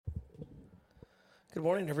Good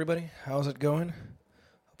morning, everybody. How's it going?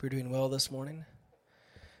 Hope you're doing well this morning.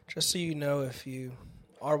 Just so you know, if you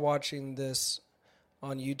are watching this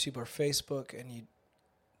on YouTube or Facebook and you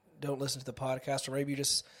don't listen to the podcast, or maybe you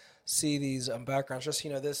just see these backgrounds, just so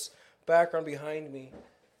you know, this background behind me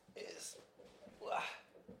is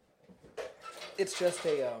it's just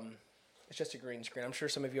a green screen. I'm sure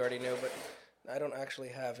some of you already know, but I don't actually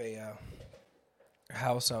have a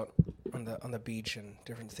house out on the beach and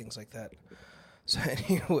different things like that. So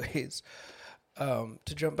anyways,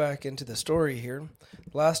 to jump back into the story here,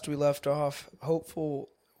 last we left off, Hopeful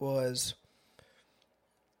was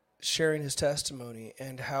sharing his testimony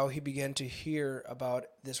and how he began to hear about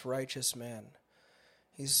this righteous man.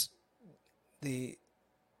 The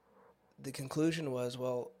conclusion was,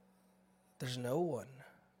 well, there's no one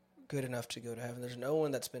good enough to go to heaven. There's no one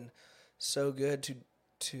that's been so good to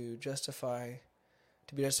be justified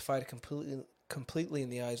completely in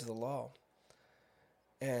the eyes of the law.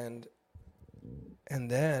 And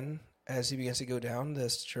then, as he begins to go down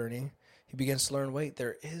this journey, he begins to learn, wait,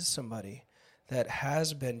 there is somebody that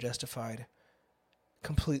has been justified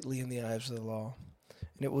completely in the eyes of the law.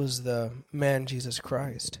 And it was the man, Jesus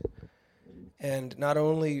Christ. And not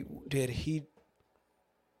only did he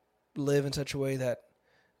live in such a way that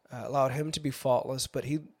allowed him to be faultless, but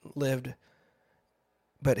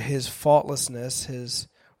his faultlessness, his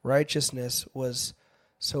righteousness was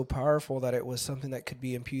so powerful that it was something that could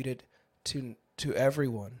be imputed to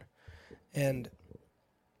everyone. And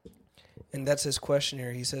that's his question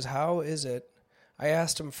here. He says, how is it? I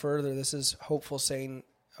asked him further. This is Hopeful saying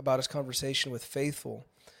about his conversation with Faithful.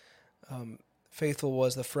 Faithful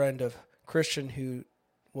was the friend of Christian who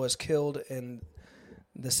was killed in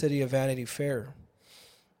the city of Vanity Fair.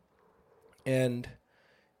 And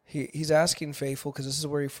he's asking Faithful, because this is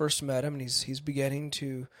where he first met him, and he's beginning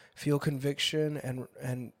to feel conviction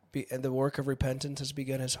and the work of repentance has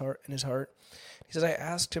begun in his heart. He says, I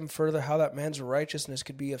asked him further how that man's righteousness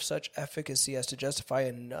could be of such efficacy as to justify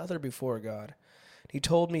another before God. He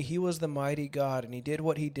told me he was the mighty God, and he did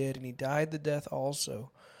what he did, and he died the death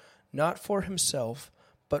also, not for himself,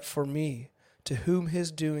 but for me, to whom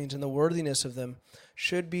his doings and the worthiness of them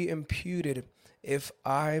should be imputed if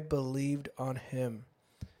I believed on him.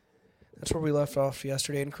 That's where we left off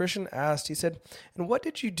yesterday. And Christian asked, he said, and what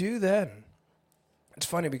did you do then? It's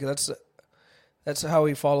funny because that's how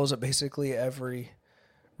he follows up basically every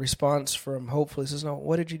response from Hopeful. He says, no,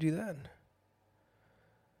 what did you do then?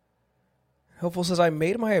 Hopeful says, I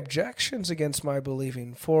made my objections against my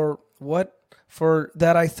believing. For what? For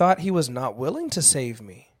that I thought he was not willing to save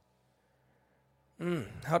me.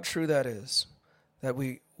 How true that is. That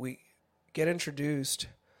we get introduced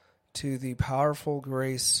to the powerful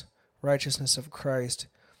grace, righteousness of Christ,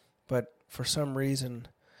 but for some reason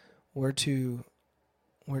we're too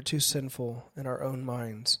sinful in our own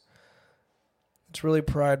minds. It's really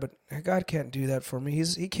pride, but God can't do that for me.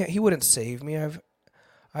 He wouldn't save me.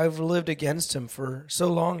 I've lived against him for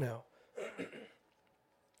so long now.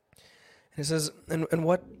 He says, and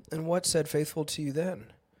what said Faithful to you then?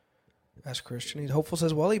 Asked Christian. Hopeful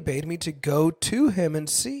says, well, he bade me to go to him and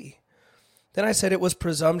see. Then I said it was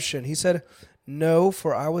presumption. He said, no,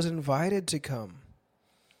 for I was invited to come.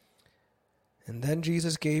 And then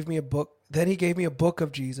Jesus gave me a book. Then he gave me a book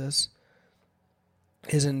of Jesus,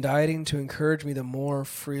 his indicting to encourage me the more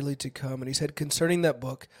freely to come. And he said concerning that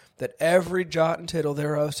book, that every jot and tittle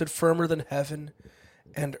thereof stood firmer than heaven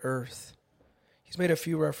and earth. He's made a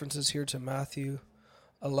few references here to Matthew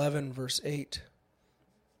 11, verse 8,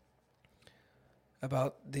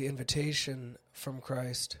 about the invitation from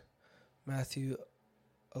Christ. Matthew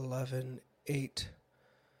 11:8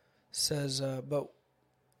 says, but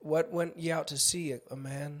what went ye out to see? A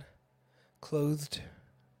man clothed?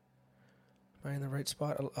 Am I in the right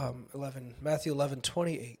spot? Matthew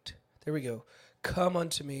 11:28. There we go. Come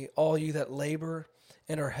unto me, all you that labor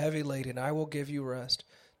and are heavy laden, I will give you rest.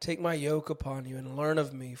 Take my yoke upon you and learn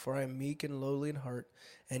of me, for I am meek and lowly in heart,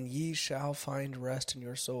 and ye shall find rest in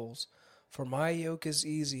your souls. For my yoke is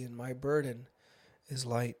easy and my burden is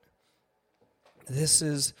light. This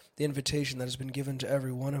is the invitation that has been given to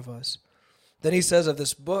every one of us. Then he says of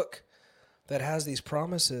this book that has these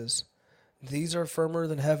promises, these are firmer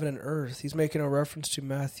than heaven and earth. He's making a reference to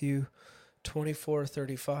Matthew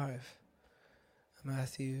 24:35.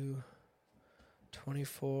 Matthew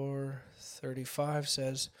 24:35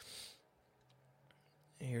 says,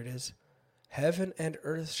 here it is, heaven and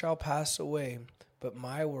earth shall pass away, but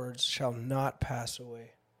my words shall not pass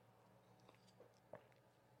away.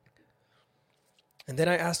 And then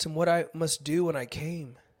I asked him what I must do when I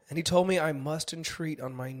came. And he told me I must entreat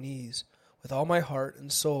on my knees with all my heart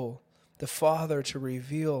and soul the Father to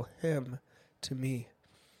reveal him to me.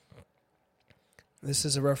 This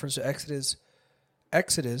is a reference to Exodus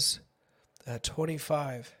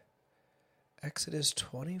 25. Exodus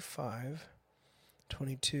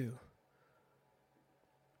 25:22.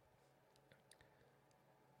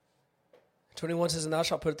 21 says, "And thou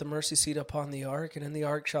shalt put the mercy seat upon the ark, and in the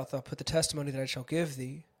ark shalt thou put the testimony that I shall give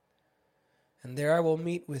thee. And there I will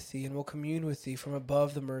meet with thee, and will commune with thee from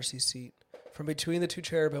above the mercy seat, from between the two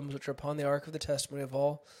cherubims which are upon the ark of the testimony of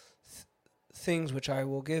all things which I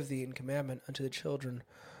will give thee in commandment unto the children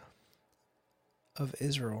of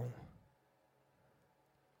Israel."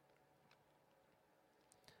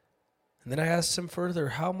 And then I asked him further,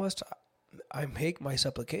 "How must I make my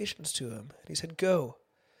supplications to him?" And he said, "Go,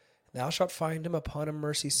 thou shalt find him upon a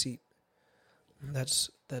mercy seat." And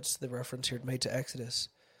that's the reference here made to Exodus,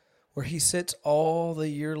 where he sits all the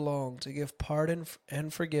year long to give pardon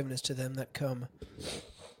and forgiveness to them that come.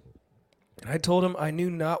 And I told him I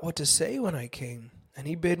knew not what to say when I came. And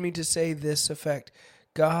he bid me to say this effect,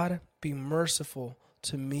 "God be merciful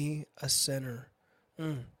to me, a sinner.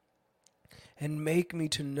 And make me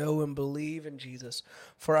to know and believe in Jesus.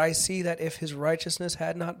 For I see that if his righteousness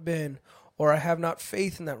had not been, or I have not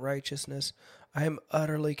faith in that righteousness, I am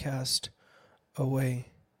utterly cast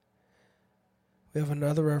away." We have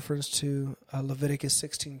another reference to Leviticus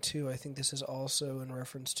 16:2. I think this is also in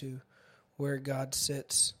reference to where God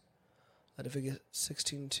sits. Leviticus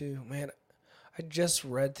 16:2. Man, I just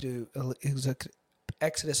read through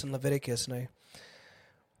Exodus and Leviticus, and I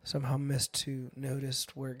somehow missed to notice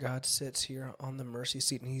where God sits here on the mercy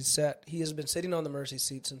seat. And he has been sitting on the mercy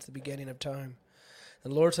seat since the beginning of time.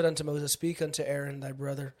 And the Lord said unto Moses, "Speak unto Aaron thy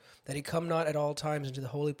brother, that he come not at all times into the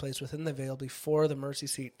holy place within the veil before the mercy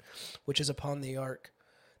seat, which is upon the ark,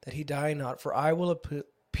 that he die not, for I will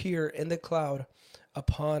appear in the cloud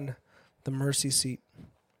upon the mercy seat."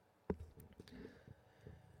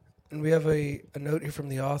 And we have a note here from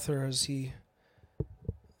the author as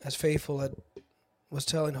Faithful was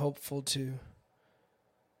telling Hopeful to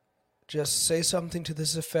just say something to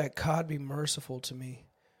this effect, "God be merciful to me.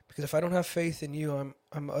 Because if I don't have faith in you,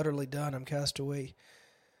 I'm utterly done. I'm cast away."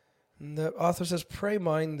 And the author says, "Pray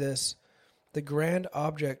mind this, the grand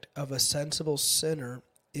object of a sensible sinner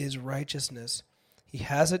is righteousness. He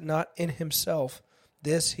has it not in himself.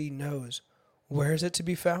 This he knows. Where is it to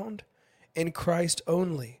be found? In Christ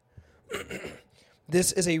only.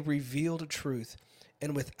 This is a revealed truth,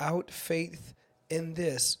 and without faith in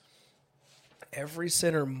this, every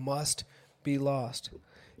sinner must be lost.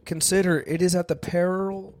 Consider, it is at the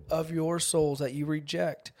peril of your souls that you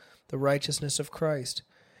reject the righteousness of Christ,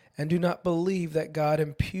 and do not believe that God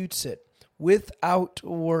imputes it without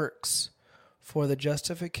works for the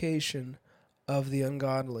justification of the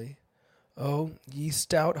ungodly. Oh, ye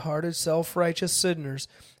stout-hearted, self-righteous sinners,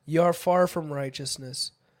 ye are far from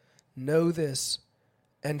righteousness. Know this,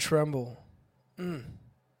 and tremble."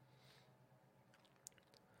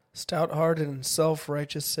 Stout-hearted and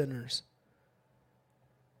self-righteous sinners.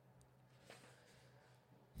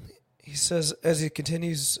 He says, as he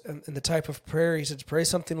continues in the type of prayer, he says, pray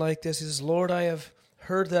something like this. He says, "Lord, I have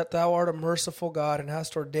heard that thou art a merciful God, and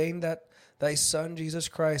hast ordained that thy Son, Jesus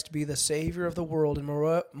Christ, be the Savior of the world, and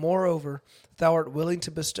moreover, thou art willing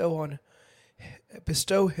to bestow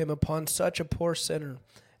him upon such a poor sinner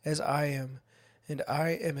as I am, and I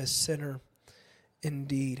am a sinner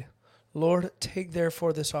indeed. Lord, take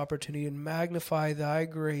therefore this opportunity and magnify thy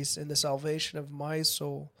grace in the salvation of my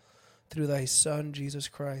soul through thy Son, Jesus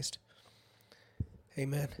Christ."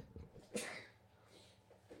 Amen.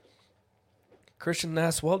 Christian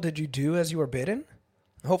asks, "Well, did you do as you were bidden?"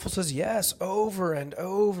 Hopeful says, "Yes, over and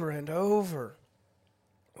over and over."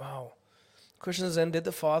 Wow. Christian says, "And did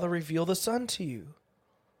the Father reveal the Son to you?"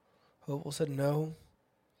 Hopeful said, "No,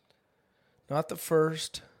 not the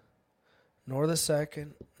first, nor the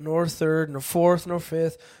second, nor third, nor fourth, nor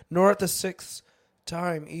fifth, nor at the sixth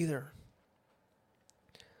time either."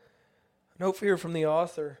 Note here from the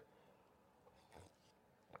author.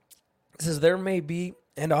 It says, "There may be,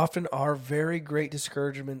 and often are, very great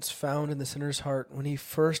discouragements found in the sinner's heart when he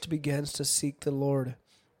first begins to seek the Lord.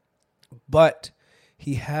 But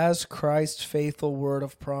he has Christ's faithful word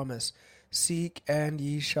of promise, 'Seek and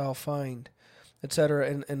ye shall find,' etc.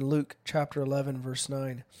 in Luke chapter 11, verse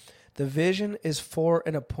 9. The vision is for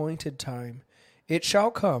an appointed time. It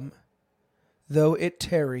shall come, though it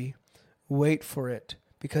tarry, wait for it,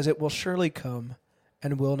 because it will surely come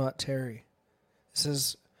and will not tarry." This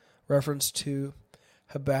is reference to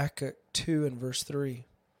Habakkuk 2 and verse 3.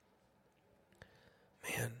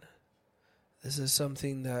 Man, this is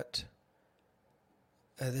something that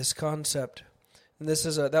this concept, and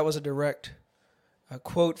that was a direct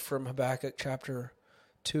quote from Habakkuk chapter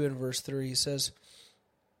 2 and verse 3. He says,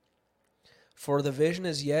 "For the vision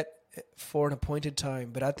is yet for an appointed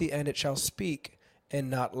time, but at the end it shall speak and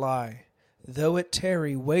not lie. Though it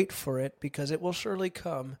tarry, wait for it, because it will surely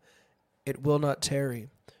come. It will not tarry.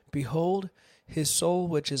 Behold, his soul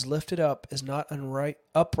which is lifted up is not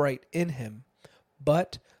upright in him,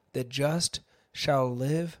 but the just shall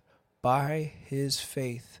live by his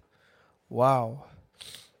faith." Wow.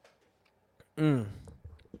 And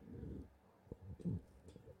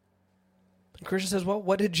Christian says, well,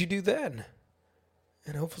 what did you do then?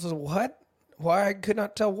 And Hopeful says, what? Why, I could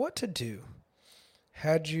not tell what to do.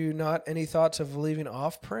 Had you not any thoughts of leaving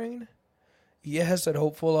off praying? Yes, said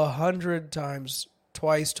Hopeful, 100 times,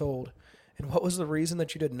 twice told. And what was the reason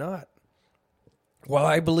that you did not? Well,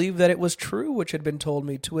 I believe that it was true which had been told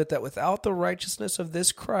me, to wit, that without the righteousness of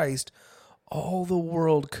this Christ, all the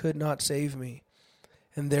world could not save me.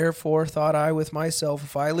 And therefore thought I with myself,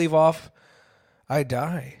 if I leave off, I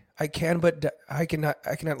die. I can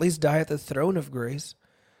at least die at the throne of grace.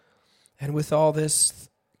 And with all this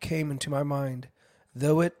came into my mind,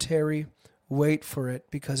 though it tarry, wait for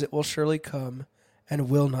it, because it will surely come, and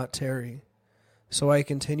will not tarry. So I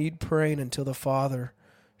continued praying until the Father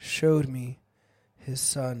showed me his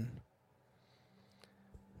Son.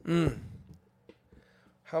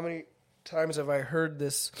 How many times have I heard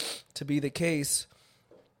this to be the case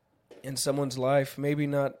in someone's life? Maybe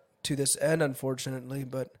not to this end, unfortunately,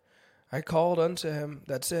 but I called unto him.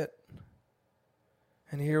 That's it.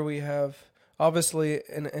 And here we have, obviously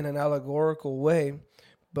in an allegorical way,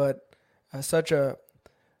 but such a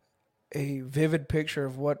vivid picture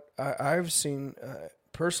of what I've seen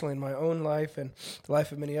personally in my own life and the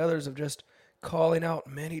life of many others, of just calling out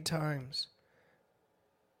many times.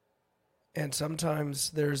 And sometimes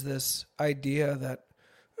there's this idea that,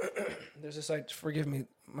 forgive me,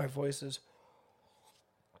 my voice is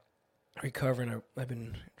recovering. I've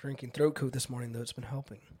been drinking throat coat this morning, though it's been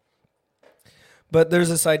helping. But there's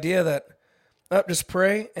this idea that, just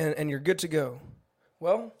pray and you're good to go.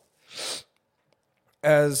 Well,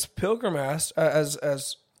 as Pilgrim asked,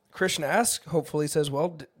 as Christian asked, hopefully says,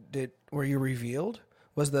 well, were you revealed?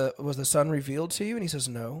 Was the Son revealed to you? And he says,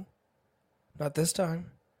 no, not this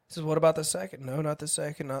time. He says, what about the second? No, not the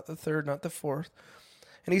second, not the third, not the fourth.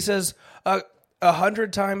 And he says,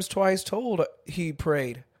 100 times twice told he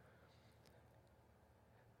prayed.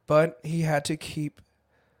 But he had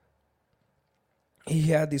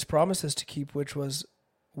these promises to keep, which was,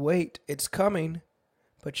 wait, it's coming,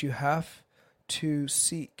 but you have to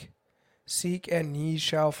seek. Seek and ye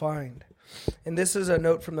shall find. And this is a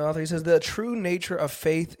note from the author. He says, the true nature of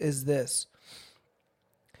faith is this: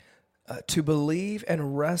 to believe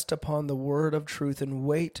and rest upon the word of truth and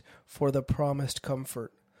wait for the promised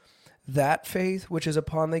comfort. That faith, which is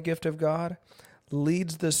upon the gift of God,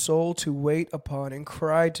 leads the soul to wait upon and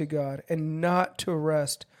cry to God, and not to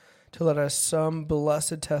rest till it has some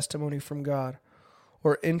blessed testimony from God,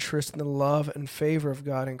 or interest in the love and favor of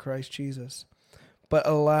God in Christ Jesus. But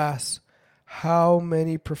alas, how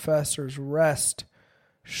many professors rest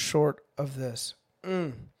short of this?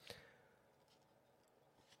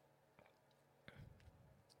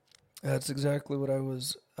 That's exactly what I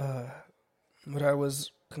was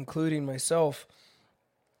concluding myself.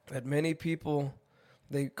 That many people,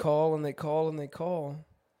 they call and they call and they call,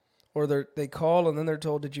 or they call and then they're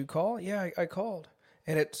told, "Did you call?" "Yeah, I called,"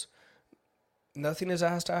 and it's nothing is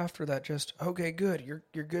asked after that. Just, okay, good,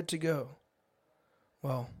 you're good to go.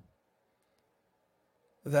 Well,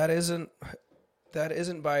 that isn't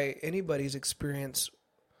by anybody's experience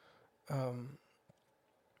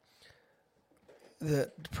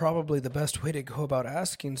probably the best way to go about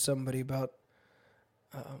asking somebody about.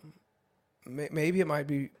 Maybe it might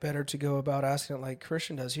be better to go about asking it like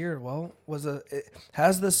Christian does here. Well,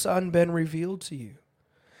 has the Son been revealed to you?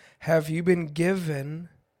 Have you been given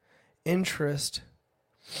interest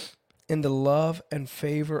in the love and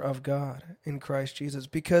favor of God in Christ Jesus?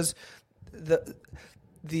 Because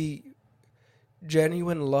the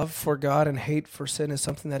genuine love for God and hate for sin is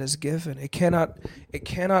something that is given. It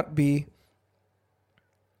cannot be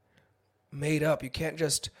made up. You can't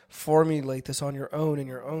just formulate this on your own in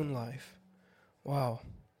your own life. Wow.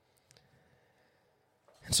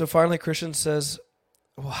 And so finally Christian says,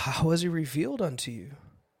 well, how was he revealed unto you?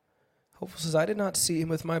 Hopeful says, I did not see him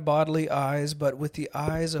with my bodily eyes, but with the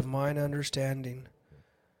eyes of mine understanding.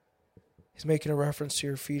 He's making a reference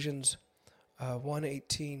to Ephesians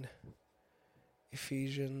 1:18.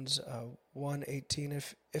 Ephesians 1:18.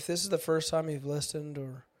 If this is the first time you've listened,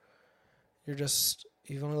 or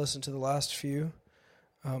you've only listened to the last few,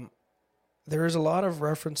 there is a lot of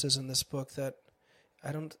references in this book that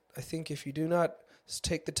I think if you do not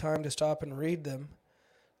take the time to stop and read them,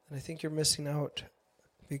 And I think you're missing out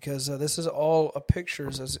because this is all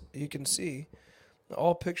pictures, as you can see,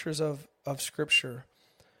 all pictures of Scripture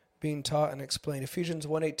being taught and explained. Ephesians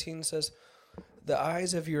 1:18 says, "The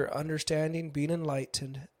eyes of your understanding being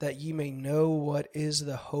enlightened, that ye may know what is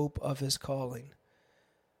the hope of his calling,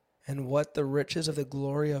 and what the riches of the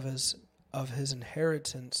glory of his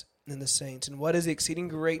inheritance in the saints, and what is the exceeding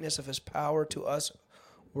greatness of his power to us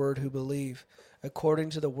word who believe, according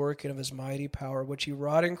to the working of his mighty power, which he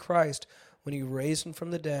wrought in Christ when he raised him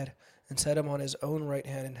from the dead and set him on his own right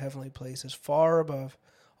hand in heavenly places, far above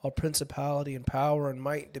all principality and power and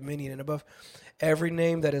might, dominion, and above every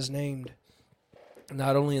name that is named,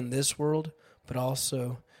 not only in this world, but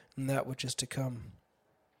also in that which is to come."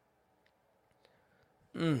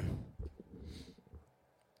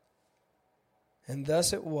 And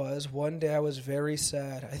thus it was, one day I was very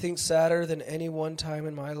sad. I think sadder than any one time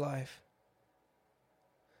in my life.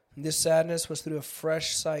 And this sadness was through a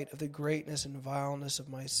fresh sight of the greatness and vileness of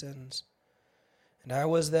my sins. And I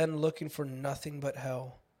was then looking for nothing but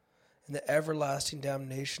hell and the everlasting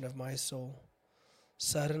damnation of my soul.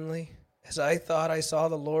 Suddenly, as I thought, I saw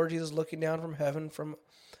the Lord Jesus looking down from heaven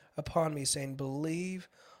upon me, saying, "Believe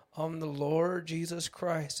on the Lord Jesus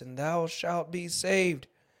Christ, and thou shalt be saved."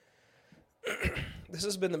 This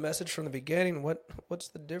has been the message from the beginning. What's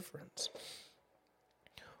the difference?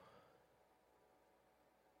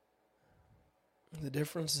 The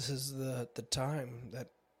difference is the time that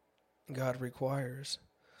God requires.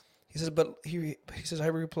 He says, I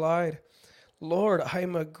replied, "Lord, I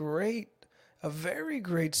am a very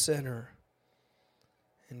great sinner."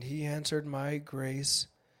 And he answered, "My grace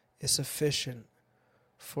is sufficient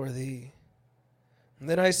for thee." And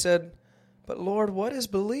then I said, "But Lord, what is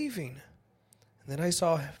believing?" And then I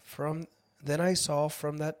saw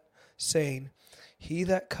from that saying, "He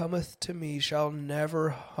that cometh to me shall never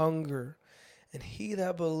hunger, and he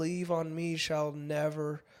that believe on me shall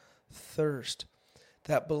never thirst."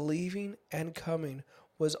 That believing and coming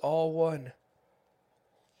was all one.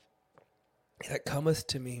 That cometh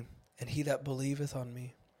to me, and he that believeth on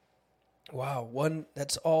me. Wow,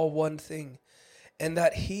 that's all one thing. And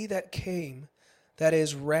that he that came, that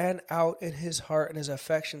is, ran out in his heart and his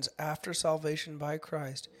affections after salvation by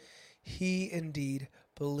Christ, he indeed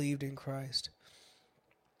believed in Christ.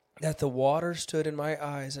 That the water stood in my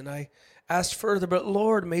eyes, and I asked further, "But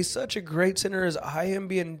Lord, may such a great sinner as I am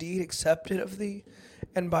be indeed accepted of thee,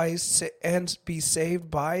 and be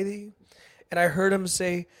saved by thee?" And I heard him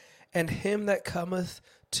say, "And him that cometh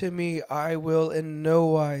to me I will in no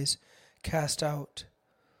wise cast out."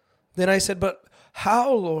 Then I said, "But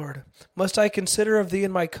how, Lord? Must I consider of thee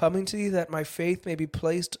in my coming to thee, that my faith may be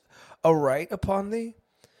placed aright upon thee?"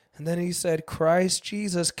 And then he said, "Christ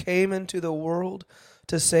Jesus came into the world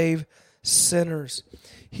to save sinners.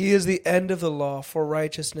 He is the end of the law for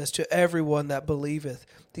righteousness to everyone that believeth."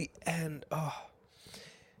 The end.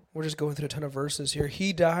 We're just going through a ton of verses here.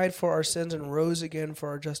 "He died for our sins and rose again for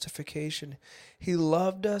our justification. He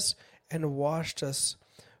loved us and washed us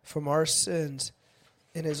from our sins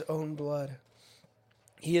in his own blood.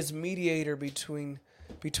 He is mediator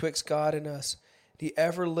betwixt God and us. He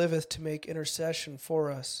ever liveth to make intercession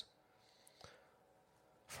for us.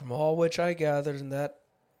 From all which I gathered, and that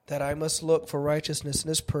I must look for righteousness in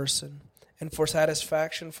his person, and for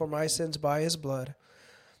satisfaction for my sins by his blood,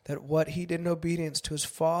 that what he did in obedience to his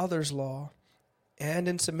Father's law, and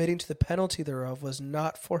in submitting to the penalty thereof, was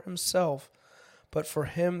not for himself, but for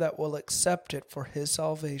him that will accept it for his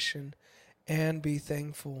salvation, and be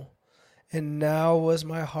thankful. And now was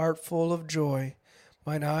my heart full of joy,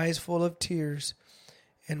 mine eyes full of tears,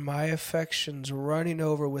 and my affections running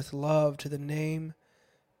over with love to the name,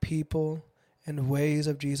 people, and ways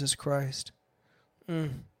of Jesus Christ." We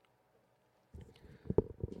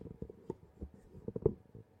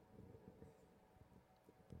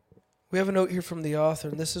have a note here from the author,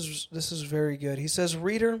 and this is very good. He says,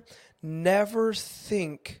 "Reader, never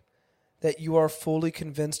think that you are fully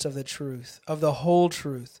convinced of the truth, of the whole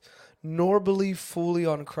truth, nor believe fully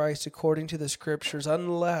on Christ according to the Scriptures,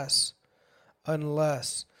 unless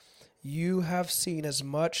you have seen as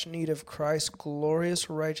much need of Christ's glorious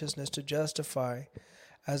righteousness to justify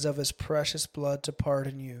as of his precious blood to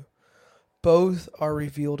pardon you. Both are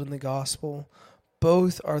revealed in the gospel.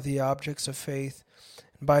 Both are the objects of faith.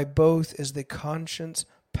 And by both is the conscience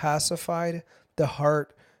pacified, the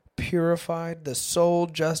heart purified, the soul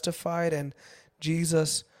justified, and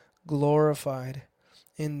Jesus glorified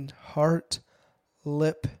in heart,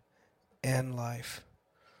 lip, and life."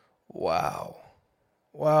 Wow.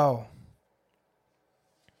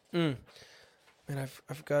 Man,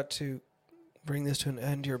 I've got to bring this to an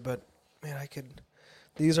end here, but man,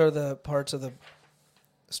 these are the parts of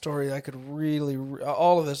story. I could really,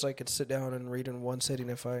 all of this I could sit down and read in one sitting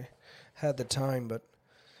if I had the time. But,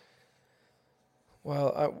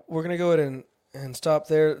 well, we're going to go ahead and stop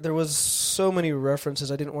there. There was so many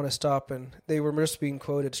references I didn't want to stop, and they were just being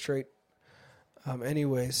quoted straight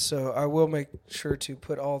anyways. So I will make sure to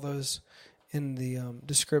put all those in the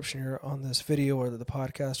description here on this video or the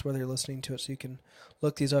podcast, whether you're listening to it, so you can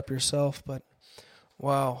look these up yourself. But,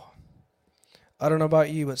 wow. I don't know about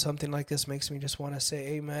you, but something like this makes me just want to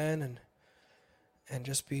say amen and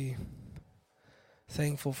just be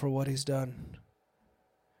thankful for what he's done.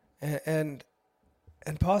 And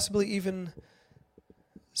possibly even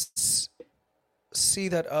see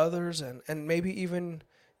that others and maybe even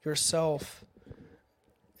yourself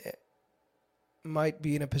might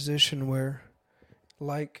be in a position where,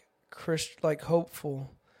 like hopeful,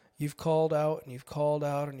 you've called out and you've called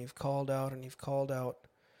out and you've called out and you've called out,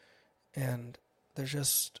 and there's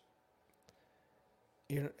just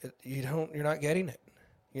you're not getting it.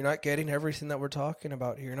 You're not getting everything that we're talking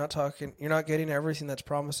about here. You're not getting everything that's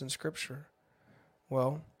promised in Scripture.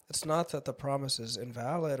 Well, it's not that the promise is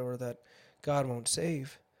invalid or that God won't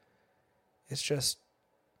save. It's just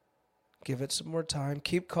give it some more time.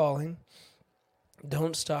 Keep calling.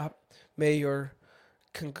 Don't stop. May your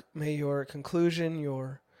conclusion,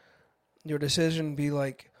 your decision be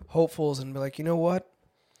like Hopeful's and be like, you know what?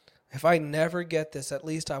 If I never get this, at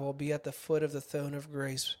least I will be at the foot of the throne of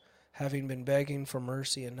grace, having been begging for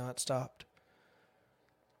mercy and not stopped.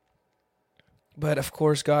 But of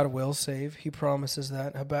course, God will save. He promises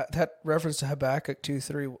that. That reference to Habakkuk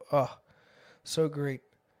 2:3, so great.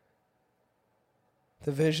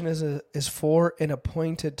 The vision is for an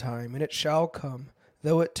appointed time, and it shall come.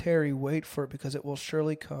 Though it tarry, wait for it, because it will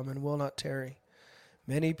surely come and will not tarry.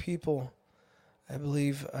 Many people, I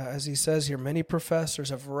believe, as he says here, many professors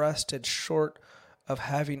have rested short of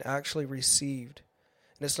having actually received.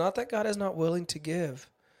 And it's not that God is not willing to give,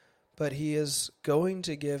 but he is going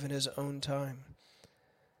to give in his own time.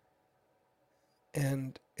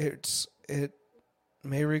 And it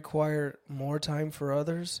may require more time for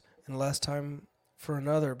others and less time for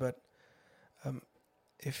another, but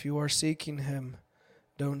if you are seeking him,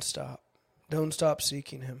 don't stop. Don't stop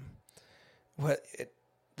seeking him.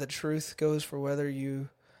 The truth goes for whether you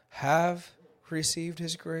have received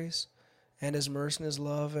his grace and his mercy and his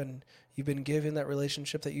love, and you've been given that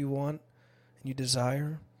relationship that you want and you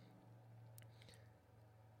desire.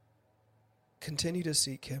 Continue to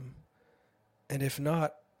seek him. And if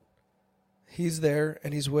not, he's there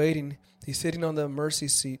and he's waiting. He's sitting on the mercy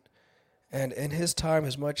seat. And in his time,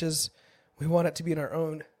 as much as we want it to be in our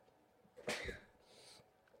own,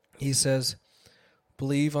 he says,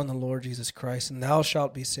 believe on the Lord Jesus Christ, and thou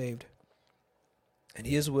shalt be saved. And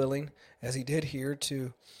he is willing, as he did here,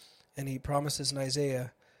 and he promises in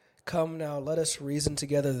Isaiah, come now, let us reason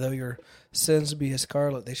together, though your sins be as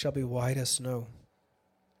scarlet, they shall be white as snow.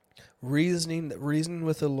 Reasoning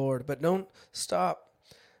with the Lord, but don't stop.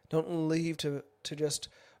 Don't leave to just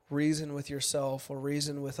reason with yourself or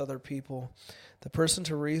reason with other people. The person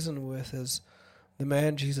to reason with is the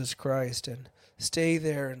man Jesus Christ, and stay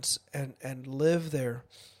there and live there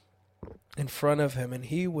in front of him, and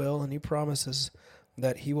he will, and he promises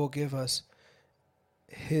that he will give us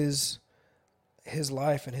his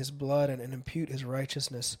life and his blood and impute his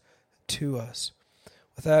righteousness to us.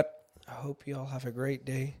 With that, I hope you all have a great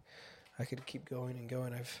day. I could keep going and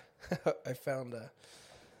going. I've found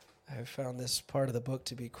this part of the book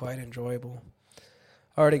to be quite enjoyable.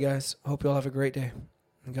 Alrighty, guys. Hope you all have a great day,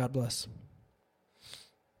 and God bless.